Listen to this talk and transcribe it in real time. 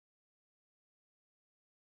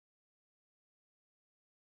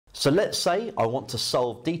So let's say I want to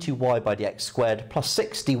solve d2y by dx squared plus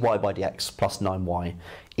 6dy by dx plus 9y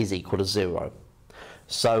is equal to 0.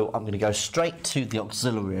 So I'm going to go straight to the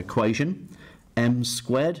auxiliary equation, m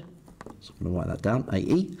squared, so I'm going to write that down,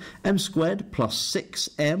 AE, m squared plus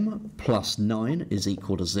 6m plus 9 is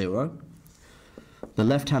equal to 0. The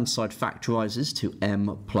left-hand side factorises to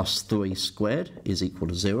m plus 3 squared is equal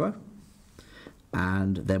to 0.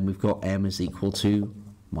 And then we've got m is equal to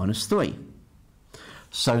minus 3.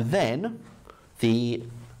 So then the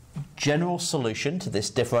general solution to this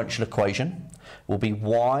differential equation will be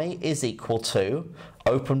y is equal to,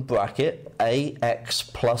 open bracket, ax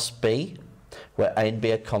plus b, where a and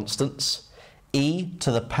b are constants, e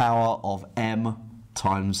to the power of m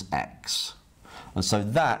times x. And so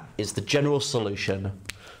that is the general solution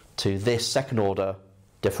to this second order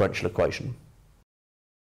differential equation.